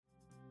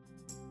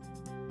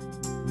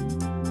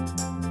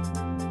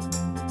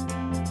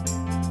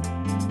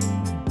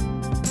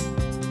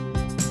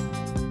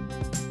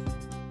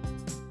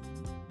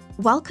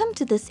Welcome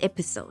to this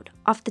episode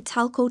of the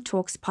Telco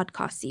Talks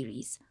podcast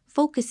series,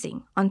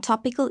 focusing on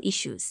topical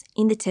issues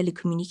in the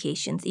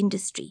telecommunications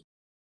industry.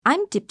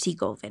 I'm Dipti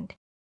Govind,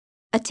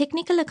 a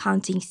technical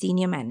accounting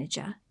senior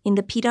manager in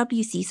the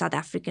PwC South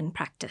African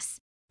practice,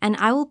 and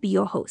I will be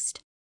your host.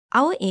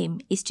 Our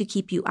aim is to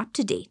keep you up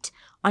to date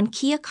on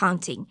key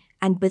accounting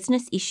and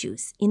business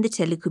issues in the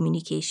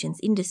telecommunications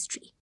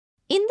industry.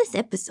 In this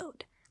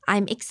episode,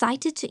 I'm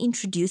excited to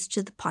introduce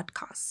to the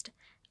podcast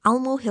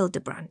Almo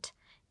Hildebrandt,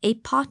 a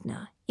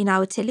partner in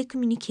our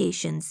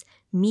telecommunications,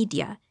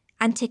 media,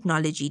 and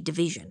technology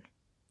division.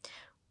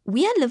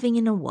 We are living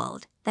in a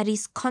world that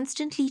is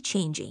constantly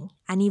changing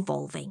and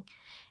evolving,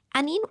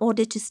 and in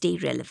order to stay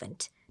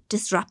relevant,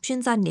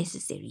 disruptions are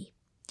necessary.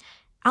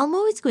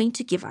 Almo is going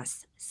to give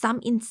us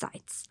some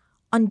insights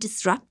on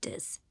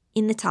disruptors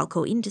in the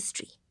telco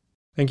industry.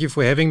 Thank you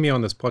for having me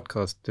on this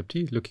podcast,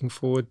 Dipti. Looking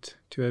forward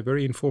to a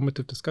very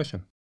informative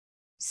discussion.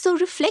 So,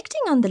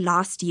 reflecting on the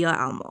last year,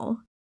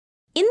 Almo,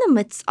 in the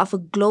midst of a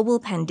global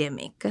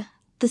pandemic,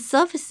 the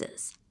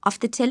services of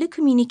the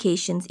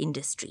telecommunications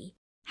industry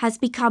has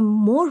become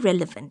more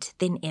relevant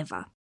than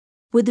ever.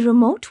 With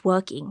remote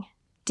working,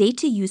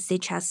 data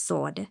usage has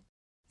soared,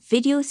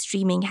 video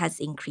streaming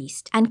has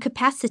increased, and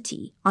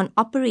capacity on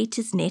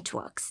operators'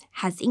 networks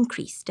has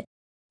increased.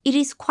 It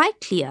is quite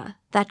clear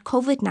that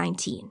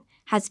COVID-19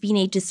 has been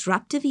a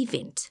disruptive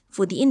event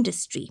for the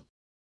industry.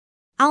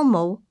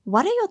 Almo,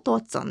 what are your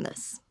thoughts on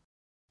this?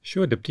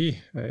 Sure, Dipti.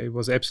 It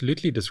was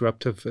absolutely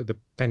disruptive. The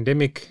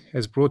pandemic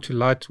has brought to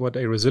light what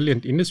a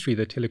resilient industry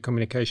the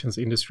telecommunications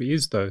industry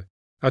is, though.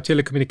 Our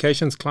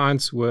telecommunications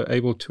clients were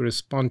able to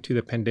respond to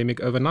the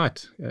pandemic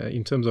overnight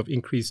in terms of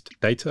increased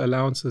data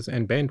allowances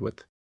and bandwidth.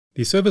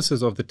 The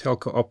services of the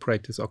telco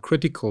operators are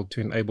critical to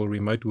enable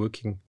remote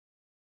working.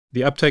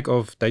 The uptake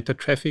of data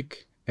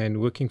traffic and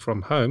working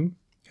from home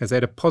has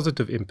had a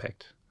positive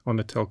impact on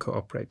the telco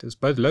operators,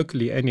 both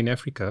locally and in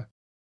Africa,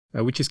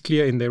 which is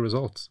clear in their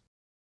results.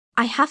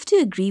 I have to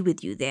agree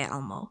with you there,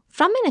 Almo.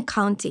 From an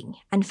accounting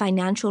and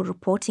financial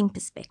reporting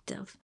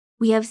perspective,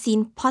 we have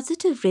seen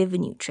positive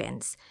revenue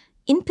trends,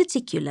 in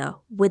particular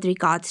with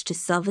regards to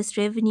service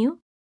revenue,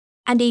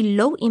 and a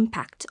low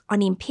impact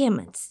on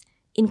impairments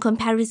in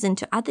comparison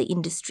to other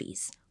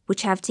industries,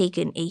 which have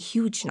taken a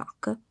huge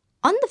knock.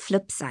 On the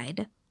flip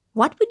side,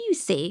 what would you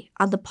say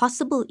are the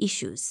possible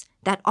issues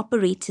that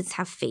operators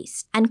have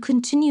faced and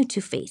continue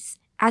to face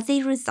as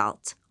a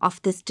result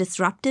of this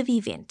disruptive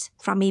event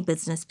from a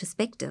business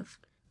perspective?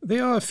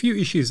 There are a few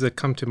issues that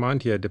come to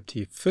mind here,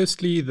 Dipti.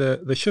 Firstly,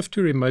 the shift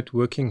to remote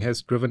working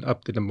has driven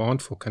up the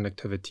demand for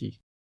connectivity.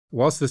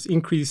 Whilst this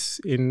increase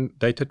in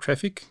data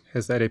traffic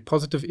has had a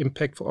positive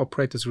impact for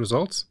operators'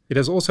 results, it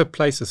has also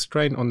placed a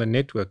strain on the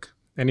network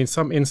and in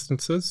some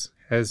instances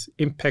has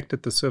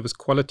impacted the service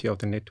quality of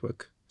the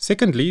network.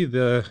 Secondly,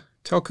 the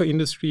telco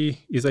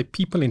industry is a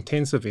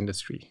people-intensive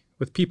industry,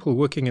 with people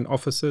working in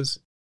offices,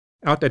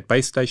 out at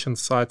base station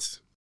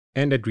sites,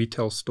 and at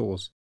retail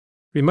stores.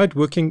 Remote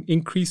working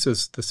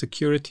increases the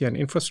security and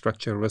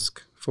infrastructure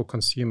risk for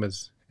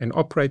consumers and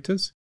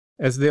operators,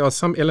 as there are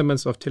some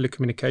elements of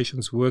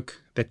telecommunications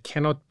work that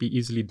cannot be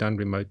easily done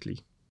remotely,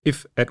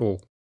 if at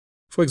all.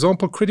 For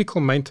example, critical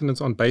maintenance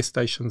on base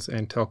stations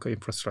and telco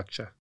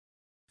infrastructure.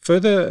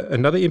 Further,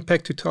 another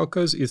impact to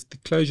telcos is the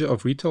closure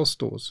of retail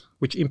stores,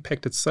 which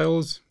impacted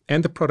sales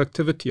and the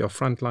productivity of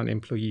frontline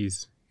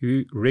employees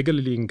who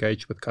regularly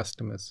engage with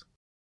customers.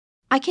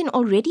 I can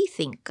already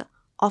think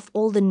of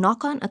all the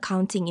knock-on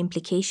accounting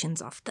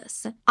implications of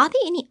this. Are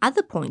there any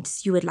other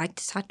points you would like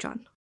to touch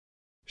on?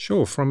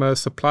 Sure. From a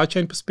supply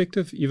chain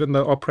perspective, even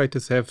though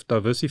operators have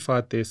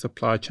diversified their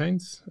supply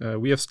chains,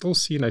 we have still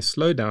seen a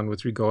slowdown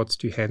with regards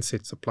to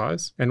handset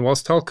supplies. And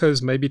whilst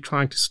telcos may be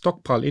trying to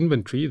stockpile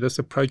inventory, this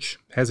approach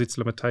has its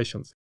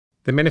limitations.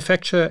 The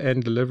manufacture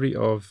and delivery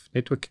of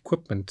network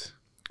equipment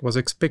was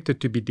expected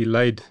to be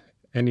delayed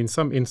and in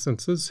some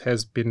instances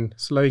has been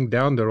slowing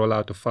down the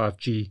rollout of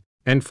 5G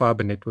and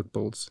fiber network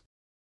builds.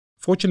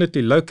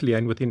 Fortunately, locally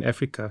and within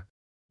Africa,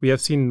 we have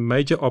seen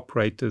major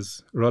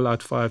operators roll out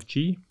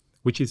 5G,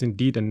 which is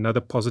indeed another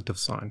positive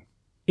sign.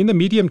 In the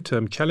medium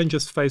term,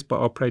 challenges faced by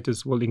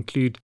operators will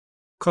include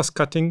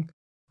cost-cutting,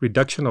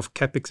 reduction of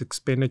capex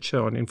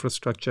expenditure on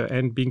infrastructure,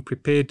 and being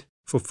prepared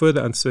for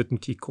further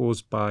uncertainty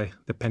caused by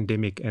the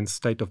pandemic and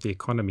state of the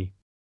economy.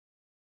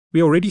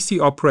 We already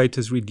see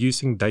operators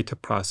reducing data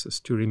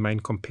prices to remain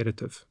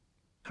competitive.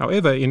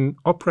 However,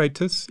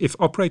 if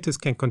operators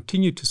can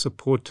continue to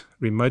support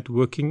remote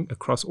working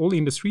across all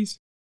industries,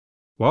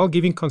 while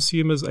giving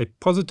consumers a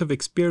positive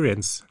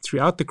experience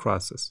throughout the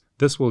crisis,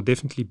 this will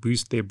definitely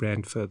boost their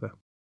brand further.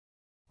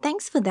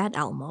 Thanks for that,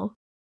 Almo.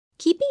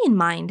 Keeping in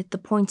mind the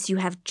points you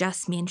have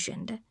just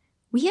mentioned,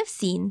 we have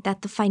seen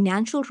that the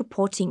financial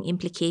reporting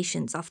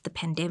implications of the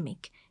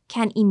pandemic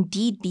can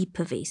indeed be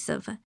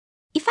pervasive.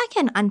 If I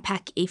can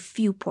unpack a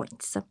few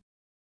points.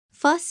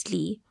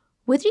 Firstly,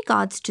 with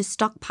regards to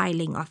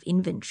stockpiling of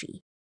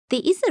inventory,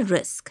 there is a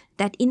risk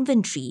that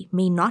inventory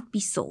may not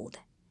be sold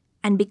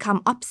and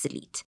become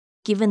obsolete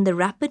given the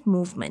rapid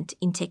movement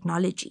in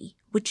technology,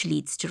 which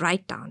leads to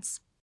write-downs.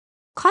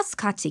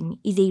 Cost-cutting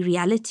is a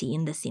reality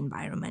in this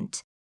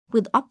environment,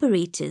 with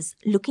operators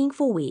looking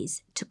for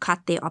ways to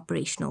cut their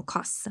operational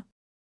costs.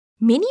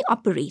 Many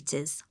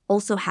operators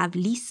also have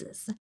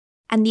leases,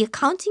 and the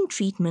accounting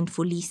treatment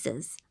for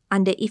leases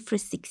under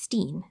IFRS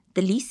 16,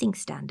 the leasing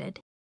standard,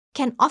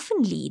 can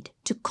often lead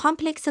to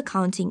complex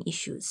accounting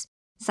issues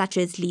such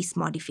as lease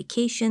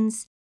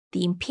modifications,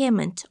 the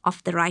impairment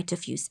of the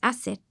right-of-use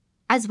asset,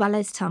 as well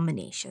as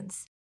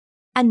terminations.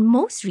 And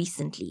most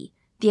recently,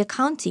 the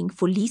accounting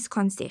for lease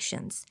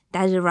concessions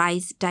that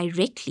arise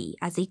directly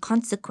as a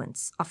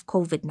consequence of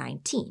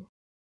COVID-19,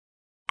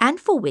 and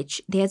for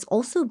which there has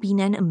also been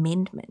an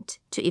amendment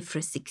to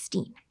IFRS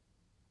 16.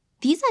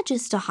 These are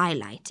just to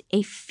highlight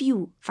a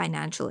few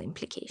financial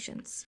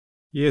implications.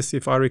 Yes,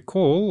 if I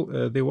recall,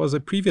 there was a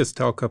previous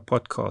Telco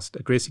podcast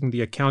addressing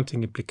the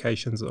accounting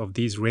implications of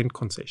these rent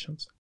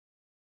concessions.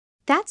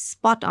 That's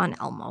spot on,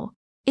 Elmo.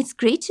 It's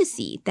great to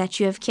see that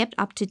you have kept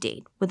up to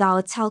date with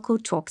our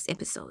Telco Talks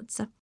episodes.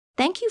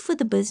 Thank you for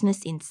the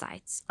business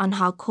insights on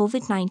how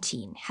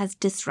COVID-19 has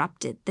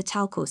disrupted the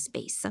telco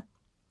space.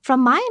 From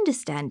my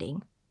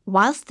understanding,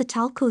 whilst the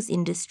telcos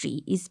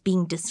industry is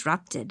being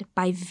disrupted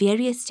by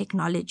various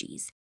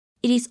technologies,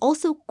 it is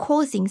also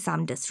causing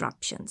some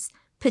disruptions,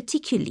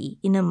 particularly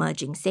in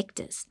emerging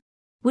sectors.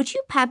 Would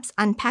you perhaps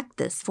unpack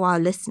this for our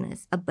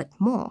listeners a bit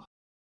more?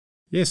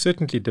 Yes,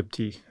 certainly,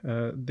 Dipti.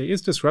 There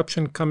is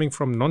disruption coming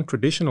from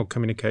non-traditional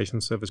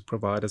communication service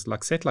providers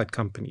like satellite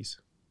companies.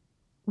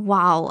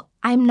 Wow,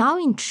 I'm now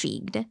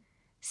intrigued.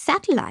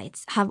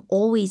 Satellites have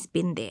always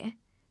been there.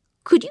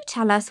 Could you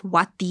tell us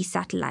what these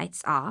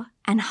satellites are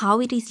and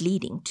how it is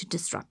leading to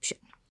disruption?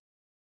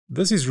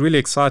 This is really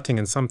exciting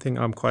and something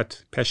I'm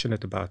quite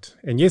passionate about.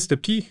 And yes,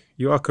 Dipti,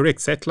 you are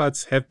correct.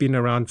 Satellites have been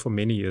around for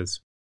many years.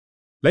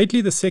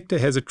 Lately, the sector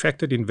has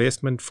attracted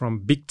investment from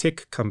big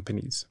tech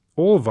companies,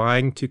 all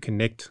vying to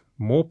connect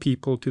more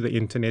people to the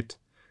internet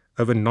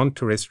over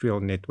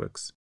non-terrestrial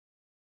networks.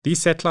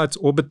 These satellites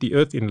orbit the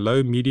Earth in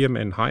low, medium,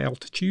 and high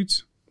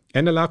altitudes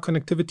and allow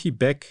connectivity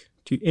back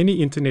to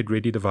any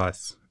internet-ready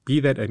device, be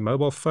that a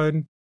mobile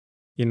phone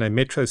in a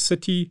metro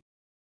city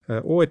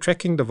or a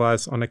tracking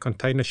device on a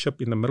container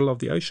ship in the middle of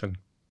the ocean.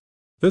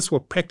 This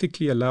will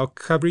practically allow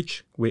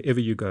coverage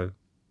wherever you go.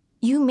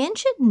 You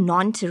mentioned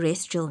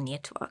non-terrestrial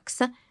networks.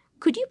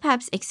 Could you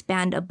perhaps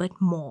expand a bit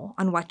more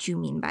on what you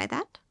mean by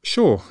that?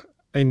 Sure.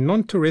 A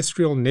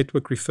non-terrestrial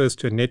network refers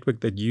to a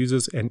network that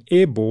uses an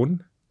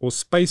airborne or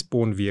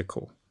spaceborne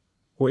vehicle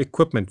or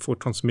equipment for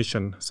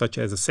transmission, such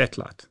as a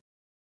satellite.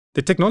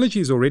 The technology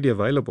is already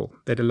available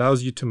that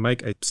allows you to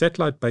make a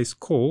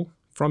satellite-based call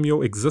from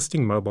your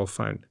existing mobile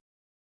phone.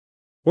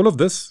 All of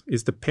this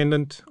is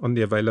dependent on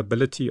the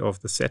availability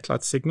of the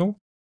satellite signal,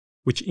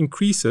 which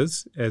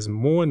increases as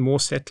more and more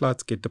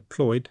satellites get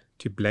deployed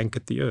to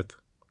blanket the Earth.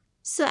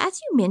 So as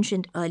you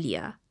mentioned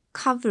earlier,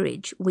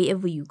 coverage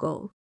wherever you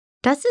go.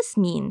 Does this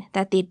mean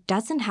that there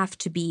doesn't have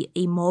to be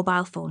a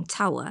mobile phone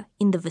tower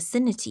in the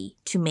vicinity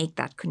to make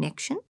that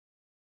connection?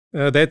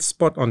 That's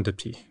spot on,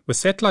 Dipti. With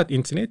satellite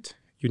internet,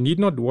 you need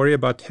not worry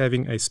about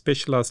having a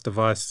specialized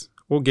device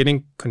or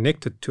getting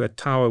connected to a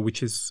tower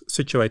which is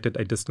situated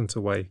a distance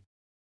away.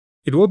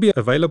 It will be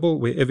available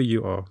wherever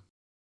you are.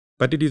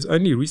 But it is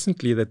only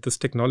recently that this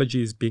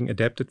technology is being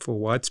adapted for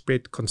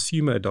widespread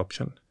consumer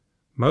adoption.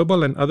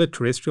 Mobile and other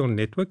terrestrial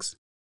networks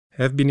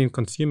have been in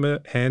consumer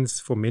hands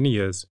for many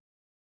years,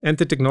 and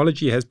the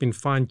technology has been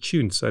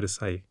fine-tuned, so to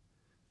say.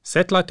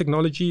 Satellite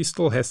technology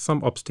still has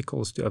some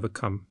obstacles to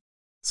overcome,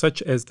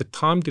 such as the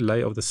time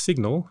delay of the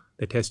signal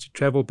that has to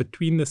travel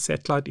between the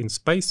satellite in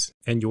space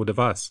and your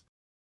device,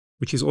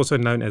 which is also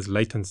known as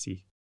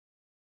latency.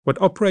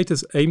 What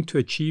operators aim to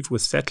achieve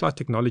with satellite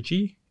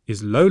technology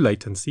is low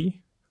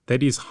latency,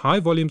 that is, high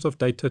volumes of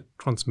data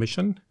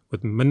transmission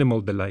with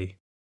minimal delay.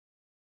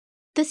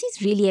 This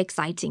is really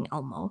exciting,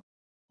 Elmo,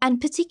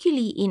 and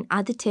particularly in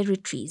other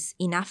territories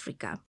in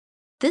Africa.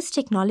 This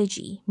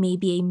technology may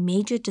be a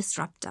major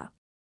disruptor.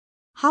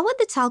 How are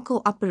the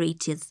telco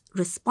operators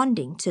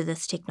responding to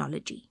this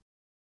technology?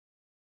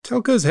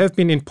 Telcos have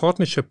been in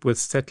partnership with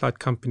satellite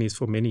companies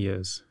for many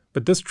years,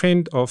 but this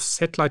trend of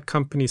satellite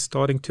companies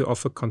starting to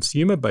offer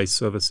consumer-based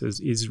services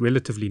is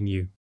relatively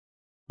new.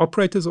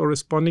 Operators are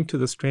responding to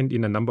this trend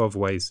in a number of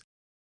ways.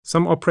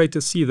 Some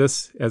operators see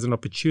this as an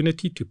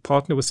opportunity to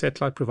partner with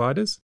satellite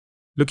providers,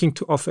 looking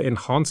to offer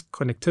enhanced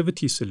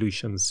connectivity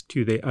solutions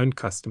to their own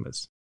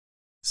customers.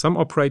 Some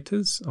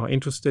operators are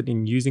interested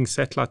in using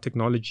satellite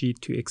technology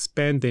to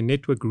expand their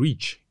network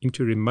reach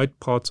into remote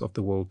parts of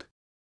the world,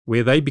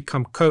 where they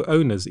become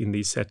co-owners in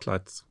these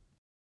satellites.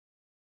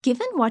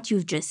 Given what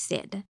you've just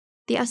said,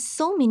 there are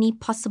so many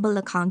possible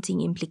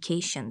accounting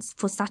implications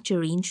for such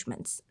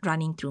arrangements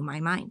running through my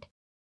mind.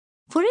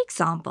 For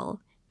example,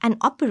 an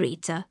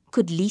operator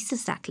could lease a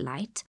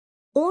satellite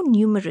or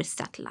numerous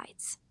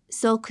satellites,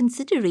 so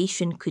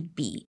consideration could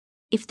be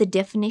if the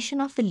definition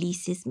of a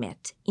lease is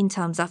met in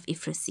terms of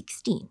IFRS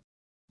 16,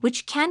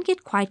 which can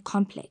get quite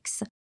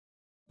complex,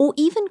 or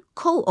even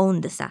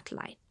co-own the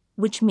satellite,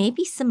 which may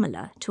be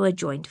similar to a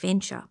joint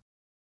venture,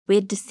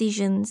 where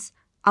decisions,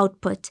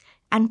 output,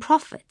 and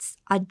profits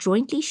are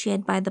jointly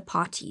shared by the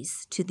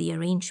parties to the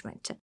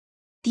arrangement.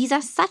 These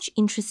are such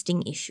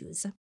interesting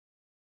issues.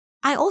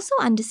 I also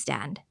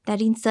understand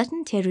that in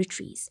certain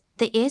territories,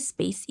 the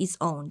airspace is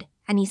owned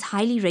and is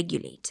highly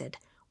regulated,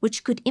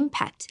 which could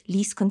impact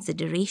lease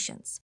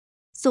considerations.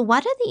 So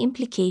what are the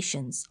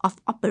implications of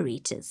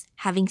operators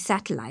having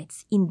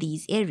satellites in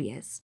these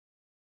areas?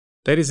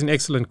 That is an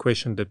excellent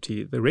question,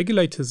 Dipti. The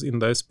regulators in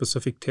those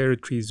specific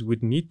territories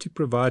would need to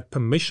provide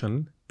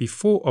permission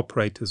before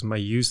operators may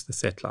use the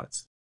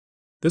satellites.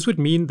 This would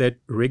mean that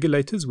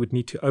regulators would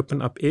need to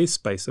open up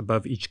airspace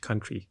above each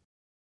country.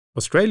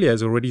 Australia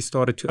has already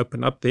started to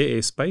open up their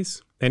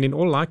airspace, and in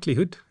all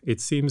likelihood, it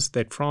seems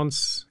that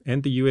France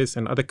and the US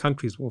and other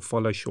countries will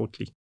follow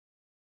shortly.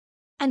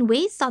 And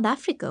where is South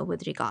Africa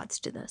with regards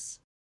to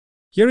this?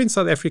 Here in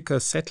South Africa,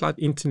 satellite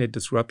internet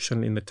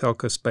disruption in the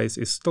telco space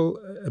is still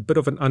a bit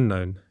of an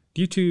unknown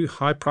due to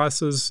high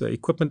prices,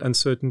 equipment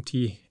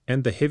uncertainty,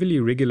 and the heavily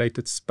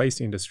regulated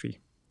space industry.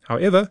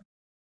 However,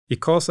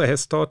 ICASA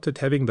has started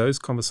having those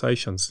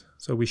conversations,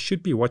 so we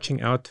should be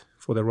watching out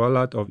for the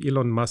rollout of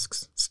Elon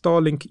Musk's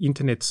Starlink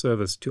internet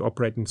service to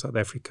operate in South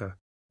Africa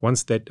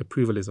once that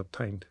approval is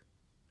obtained.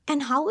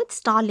 And how would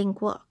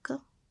Starlink work?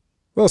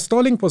 Well,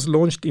 Starlink was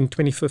launched in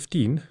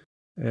 2015,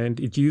 and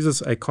it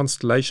uses a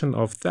constellation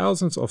of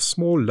thousands of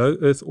small low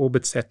Earth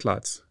orbit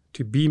satellites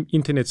to beam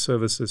internet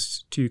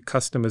services to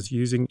customers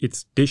using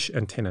its dish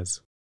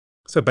antennas.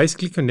 So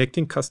basically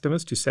connecting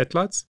customers to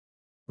satellites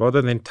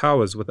rather than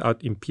towers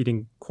without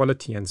impeding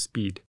quality and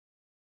speed.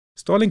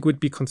 Starlink would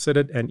be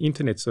considered an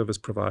internet service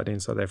provider in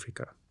South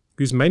Africa,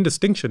 whose main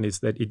distinction is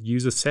that it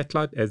uses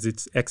satellite as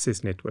its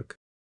access network.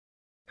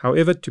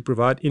 However, to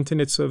provide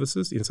internet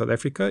services in South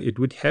Africa, it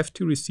would have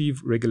to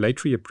receive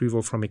regulatory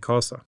approval from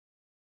ICASA.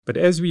 But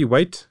as we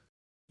wait,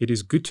 it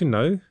is good to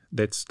know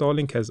that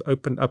Starlink has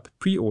opened up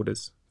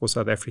pre-orders for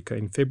South Africa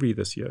in February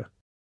this year,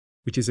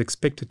 which is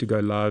expected to go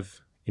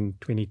live in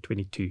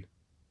 2022.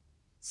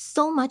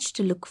 So much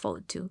to look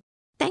forward to.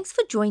 Thanks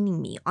for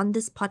joining me on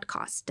this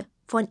podcast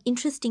for an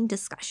interesting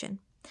discussion.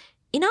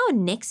 In our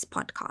next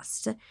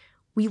podcast,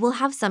 we will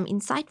have some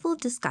insightful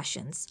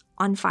discussions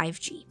on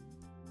 5G.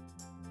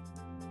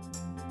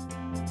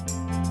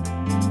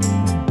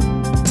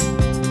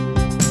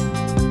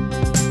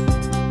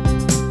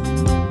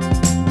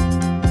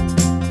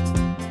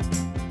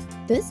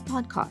 This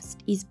podcast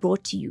is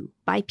brought to you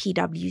by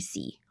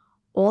PwC,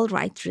 all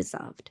rights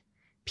reserved.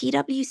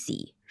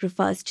 PwC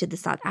refers to the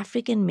South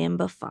African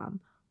member firm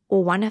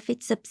or one of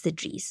its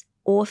subsidiaries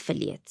or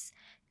affiliates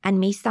and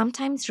may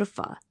sometimes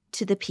refer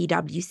to the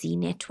PwC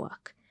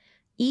network.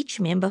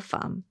 Each member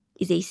firm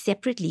is a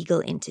separate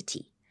legal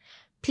entity.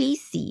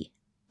 Please see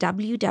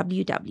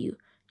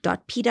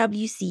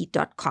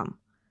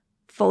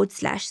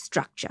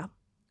www.pwc.com/structure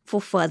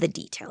for further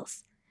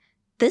details.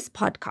 This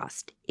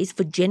podcast is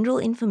for general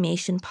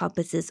information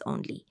purposes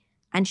only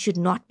and should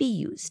not be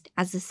used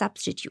as a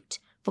substitute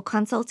for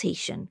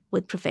consultation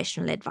with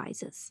professional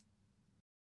advisors.